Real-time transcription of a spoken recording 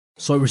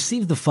So I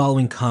received the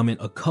following comment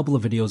a couple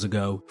of videos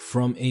ago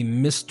from a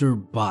Mr.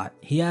 Bot.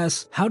 He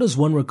asks, how does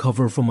one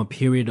recover from a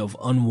period of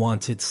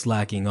unwanted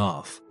slacking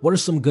off? What are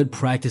some good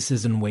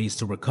practices and ways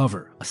to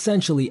recover?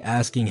 Essentially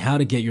asking how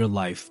to get your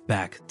life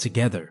back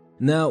together.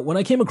 Now, when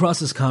I came across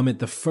this comment,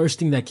 the first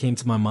thing that came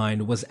to my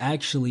mind was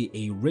actually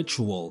a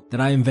ritual that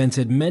I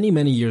invented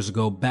many years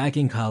ago back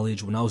in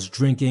college when I was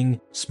drinking,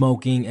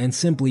 smoking, and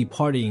simply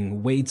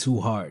partying way too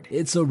hard.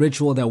 It's a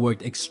ritual that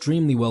worked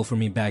extremely well for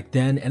me back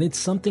then, and it's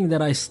something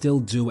that I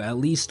still do at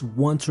least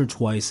once or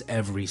twice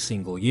every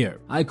single year.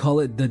 I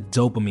call it the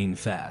dopamine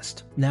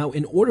fast. Now,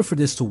 in order for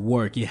this to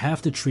work, you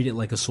have to treat it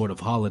like a sort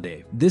of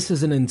holiday. This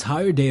is an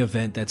entire day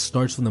event that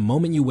starts from the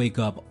moment you wake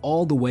up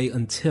all the way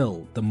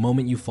until the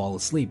moment you fall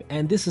asleep.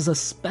 And this is a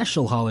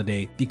special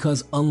holiday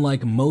because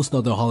unlike most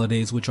other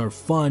holidays which are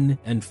fun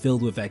and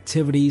filled with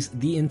activities,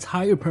 the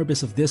entire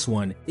purpose of this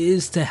one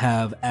is to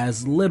have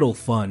as little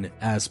fun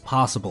as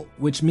possible,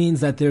 which means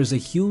that there's a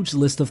huge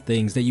list of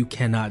things that you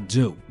cannot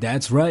do.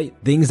 That's right,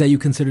 things that you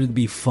consider to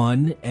be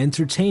fun,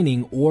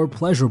 entertaining, or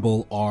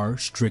pleasurable are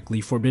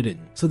strictly forbidden.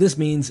 So this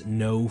means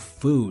no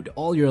food.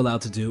 All you're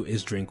allowed to do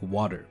is drink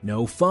water.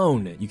 No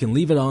phone. You can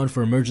leave it on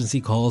for emergency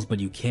calls, but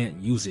you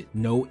can't use it.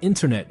 No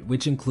internet,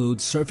 which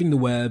includes surfing the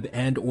web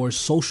and or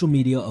social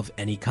media of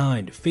any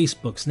kind,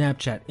 Facebook,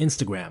 Snapchat,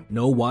 Instagram.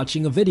 No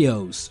watching of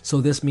videos. So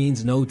this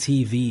means no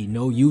TV,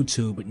 no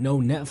YouTube, no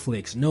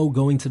Netflix, no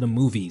going to the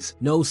movies,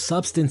 no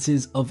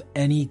substances of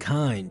any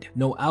kind,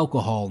 no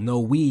alcohol, no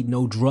weed,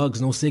 no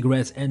drugs, no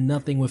cigarettes, and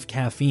nothing with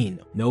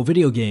caffeine. No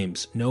video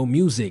games, no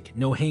music,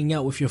 no hanging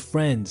out with your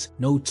friends,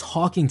 no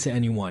talking to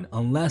anyone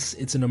unless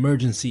it's an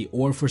emergency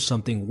or for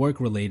something work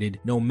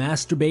related, no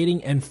masturbating,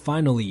 and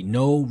finally,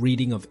 no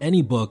reading of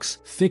any books,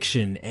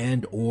 fiction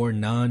and or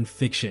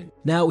non-fiction.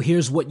 Now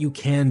here's what you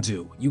can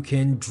do. You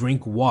can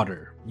drink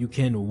water. You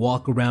can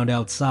walk around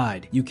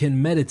outside. You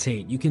can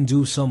meditate. You can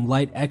do some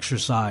light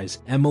exercise.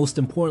 And most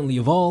importantly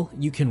of all,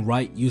 you can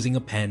write using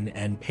a pen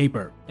and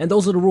paper. And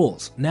those are the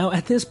rules. Now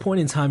at this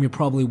point in time, you're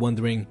probably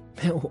wondering,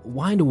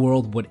 why in the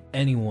world would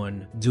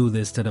anyone do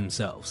this to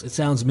themselves? It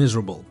sounds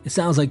miserable. It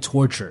sounds like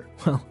torture.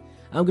 Well,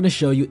 I'm going to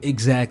show you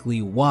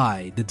exactly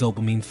why the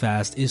dopamine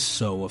fast is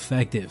so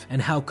effective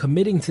and how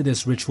committing to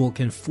this ritual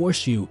can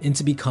force you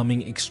into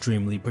becoming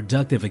extremely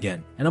productive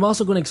again. And I'm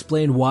also going to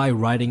explain why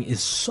writing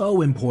is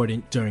so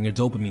important during a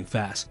dopamine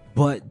fast.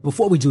 But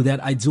before we do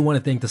that, I do want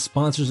to thank the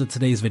sponsors of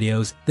today's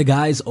videos, the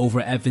guys over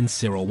at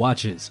Vincero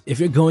Watches. If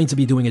you're going to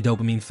be doing a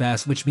dopamine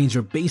fast, which means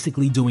you're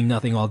basically doing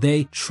nothing all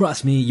day,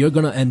 trust me, you're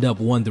going to end up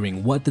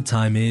wondering what the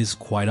time is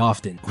quite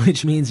often,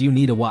 which means you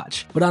need a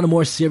watch. But on a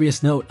more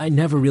serious note, I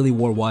never really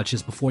wore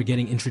watches before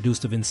getting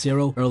introduced to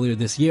Vincero earlier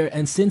this year,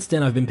 and since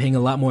then I've been paying a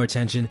lot more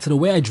attention to the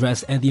way I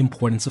dress and the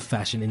importance of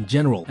fashion in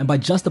general. And by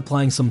just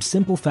applying some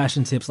simple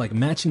fashion tips like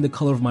matching the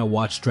color of my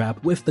watch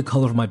strap with the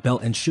color of my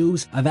belt and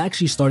shoes, I've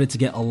actually started to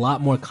get a lot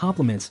more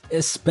compliments,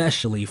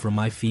 especially from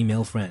my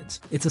female friends.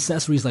 It's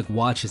accessories like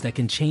watches that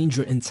can change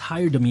your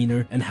entire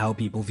demeanor and how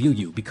people view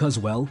you because,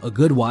 well, a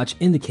good watch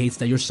indicates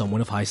that you're someone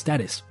of high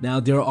status.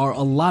 Now, there are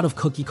a lot of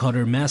cookie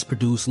cutter,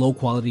 mass-produced,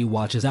 low-quality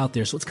watches out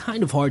there, so it's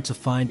kind of hard to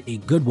find a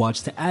good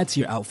watch to add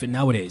to your outfit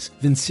nowadays.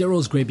 Vincero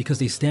is great because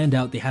they stand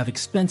out, they have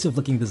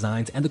expensive-looking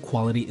designs, and the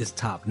quality is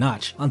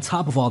top-notch. On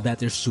top of all that,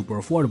 they're super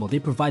affordable. They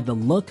provide the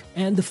look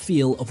and the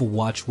feel of a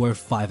watch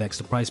worth 5x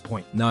the price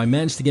point. Now, I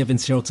managed to get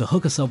Vincero to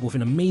hook us up with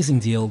an amazing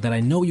deal that I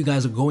know you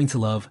guys are going to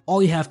love.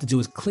 All you have to do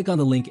is click on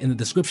the link in the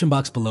description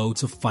box below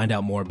to find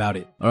out more about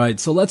it. Alright,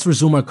 so let's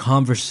resume our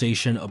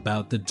conversation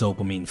about the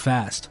dopamine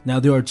fast. Now,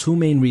 there are two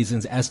main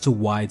reasons as to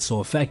why it's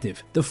so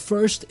effective. The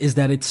first is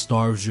that it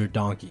starves your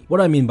donkey. What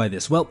do I mean by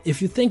this? Well,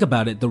 if you think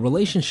about it, the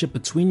relationship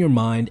between your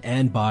mind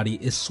and body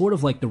is sort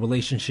of like the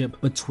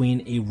relationship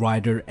between a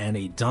rider and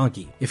a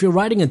donkey. If you're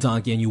riding a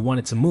donkey and you want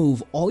it to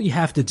move, all you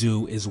have to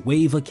do is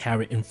wave a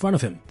carrot in front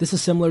of him. This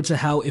is similar to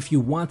how if you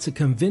want to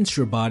convince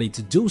your body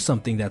to do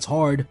something that's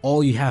hard,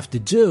 all you have to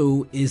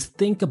do is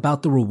think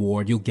about the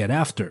reward you'll get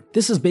after.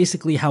 This is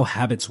basically how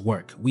habits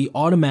work. We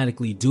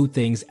automatically do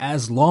things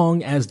as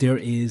long as there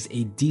is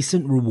a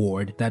decent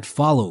reward that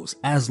follows,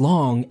 as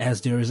long as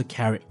there is a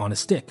carrot on a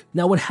stick.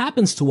 Now, what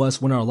happens to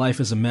us when our life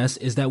is a mess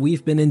is that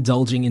we've been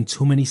indulging in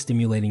too many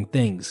stimulating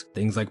things.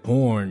 Things like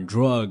porn,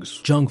 drugs,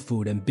 junk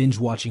food, and binge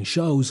watching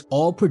shows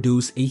all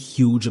produce a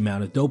huge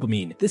amount of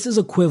dopamine. This is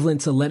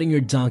equivalent to letting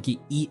your donkey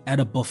eat at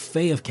a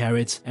buffet of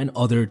carrots and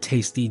other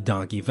tasty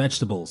donkey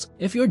vegetables.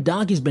 If your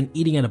donkey's been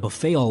eating at a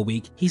buffet all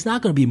week, he's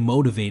not going to be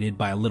motivated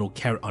by a little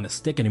carrot on a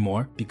stick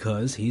anymore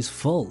because he's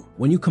full.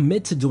 When you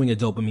commit to doing a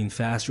dopamine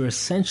fast, you're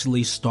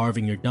essentially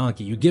starving your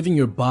donkey. You're giving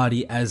your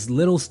body as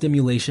little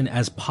stimulation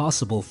as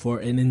possible for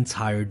an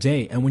entire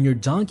day. And when your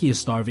donkey is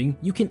starving,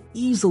 you can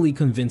easily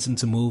convince him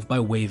to move by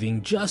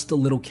waving just a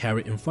little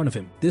carrot in front of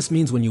him. This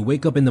means when you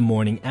wake up in the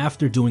morning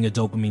after doing a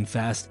dopamine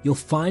fast, you'll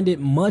find it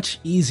much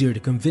easier to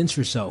convince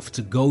yourself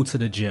to go to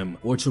the gym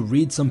or to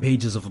read some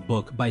pages of a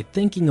book by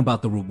thinking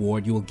about the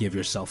reward you will give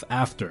yourself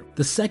after.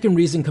 The second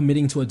reason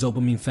committing to a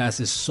dopamine fast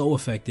is so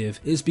effective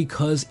is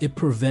because it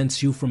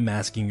prevents you from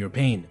masking your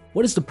pain.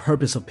 What is the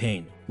purpose of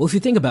pain? Well, if you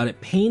think about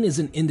it, pain is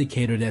an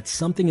indicator that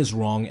something is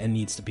wrong and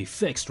needs to be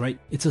fixed, right?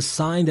 It's a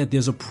sign that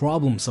there's a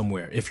problem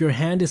somewhere. If your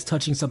hand is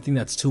touching something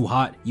that's too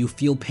hot, you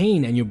feel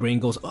pain and your brain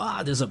goes,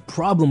 there's a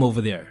problem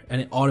over there, and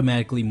it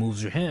automatically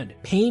moves your hand.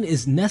 Pain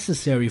is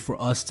necessary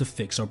for us to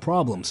fix our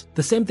problems.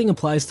 The same thing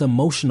applies to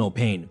emotional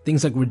pain.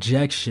 Things like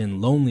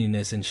rejection,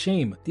 loneliness, and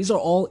shame. These are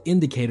all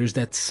indicators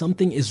that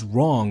something is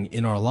wrong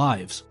in our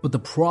lives. But the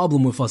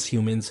problem with us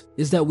humans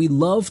is that we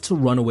love to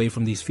run away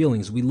from these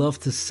feelings. We love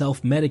to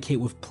self-medicate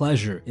with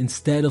pleasure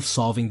instead of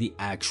solving the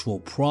actual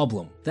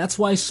problem. That's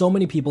why so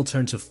many people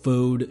turn to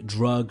food,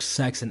 drugs,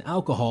 sex, and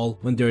alcohol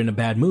when they're in a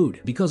bad mood,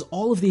 because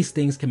all of these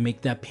things can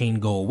make that pain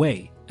go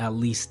away, at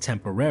least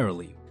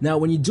temporarily. Now,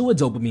 when you do a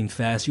dopamine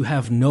fast, you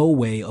have no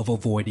way of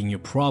avoiding your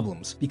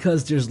problems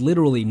because there's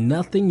literally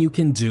nothing you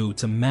can do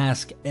to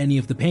mask any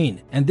of the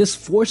pain. And this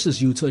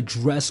forces you to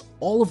address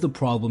all of the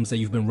problems that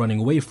you've been running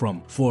away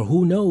from for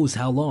who knows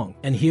how long.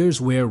 And here's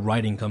where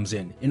writing comes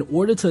in. In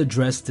order to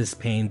address this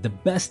pain, the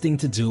best thing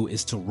to do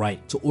is to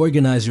write, to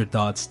organize your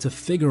thoughts, to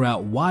figure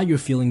out why you're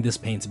feeling this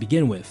pain to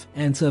begin with,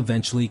 and to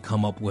eventually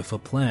come up with a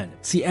plan.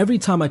 See, every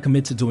time I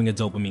commit to doing a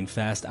dopamine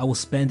fast, I will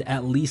spend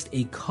at least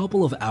a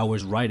couple of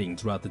hours writing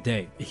throughout the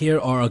day.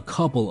 Here are a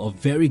couple of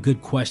very good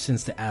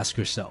questions to ask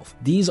yourself.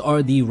 These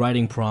are the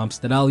writing prompts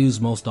that I'll use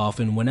most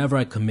often whenever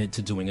I commit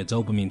to doing a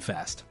dopamine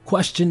fast.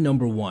 Question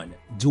number 1.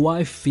 Do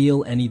I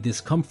feel any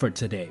discomfort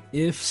today?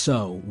 If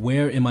so,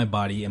 where in my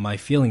body am I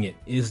feeling it?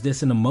 Is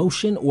this an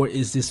emotion or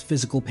is this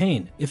physical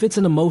pain? If it's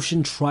an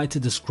emotion, try to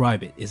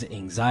describe it. Is it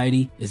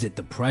anxiety? Is it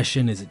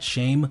depression? Is it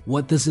shame?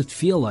 What does it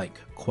feel like?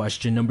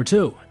 Question number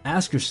 2.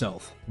 Ask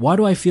yourself, why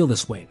do I feel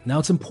this way? Now,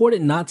 it's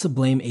important not to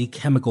blame a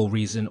chemical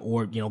reason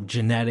or,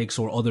 genetics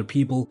or other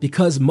people,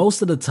 because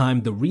most of the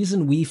time the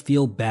reason we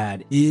feel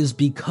bad is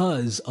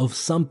because of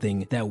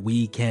something that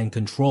we can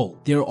control.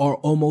 There are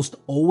almost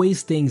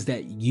always things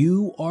that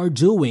you are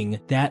doing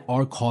that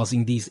are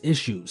causing these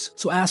issues.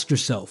 So ask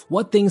yourself,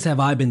 what things have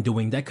I been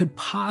doing that could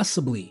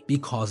possibly be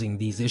causing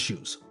these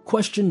issues?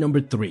 Question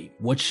number 3.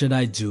 What should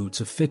I do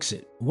to fix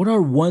it? What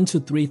are 1 to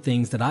 3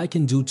 things that I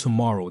can do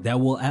tomorrow that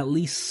will at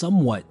least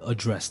somewhat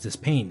address this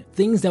pain?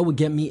 Things that would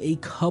get me a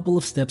couple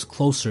of steps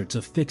closer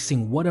to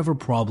fixing whatever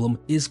problem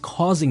is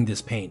causing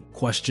this pain.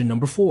 Question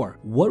number 4.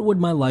 What would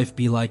my life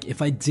be like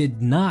if I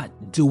did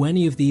not do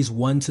any of these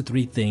 1 to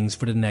 3 things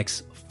for the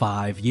next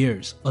 5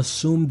 years?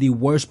 Assume the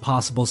worst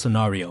possible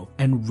scenario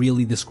and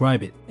really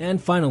describe it. And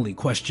finally,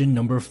 question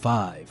number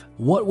 5.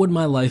 What would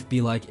my life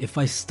be like if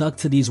I stuck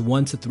to these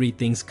 1 to 3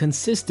 things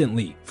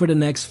consistently for the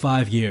next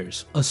 5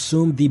 years?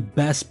 Assume the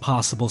best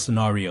possible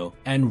scenario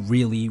and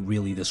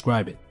really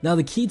describe it. Now,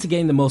 the key to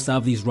getting the most out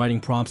of these writing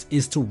prompts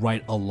is to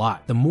write a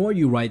lot. The more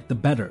you write, the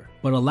better.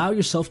 But allow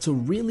yourself to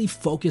really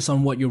focus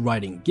on what you're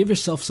writing. Give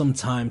yourself some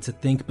time to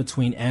think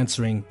between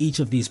answering each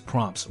of these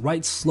prompts.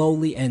 Write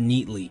slowly and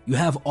neatly. You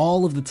have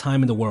all of the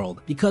time in the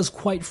world because,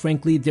 quite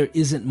frankly, there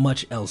isn't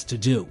much else to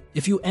do.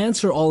 If you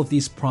answer all of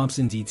these prompts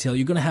in detail,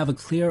 you're going to have a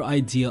clear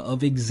idea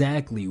of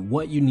exactly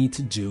what you need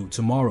to do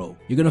tomorrow.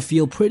 You're going to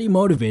feel pretty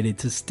motivated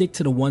to stick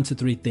to the 1 to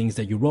 3 things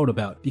that you wrote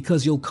about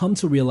because you'll come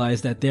to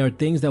realize that there are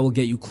things that will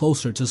get you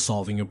closer to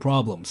solving your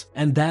problems.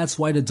 And that's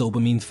why the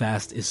dopamine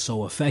fast is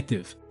so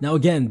effective. Now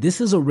again,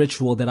 this is a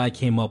ritual that I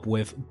came up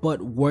with,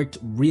 but worked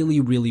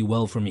really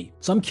well for me.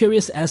 So I'm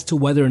curious as to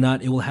whether or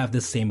not it will have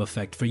the same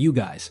effect for you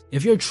guys.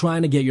 If you're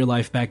trying to get your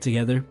life back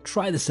together,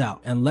 try this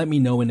out and let me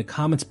know in the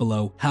comments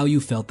below how you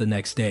felt the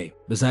next day.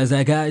 Besides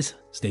that, guys,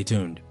 stay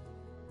tuned.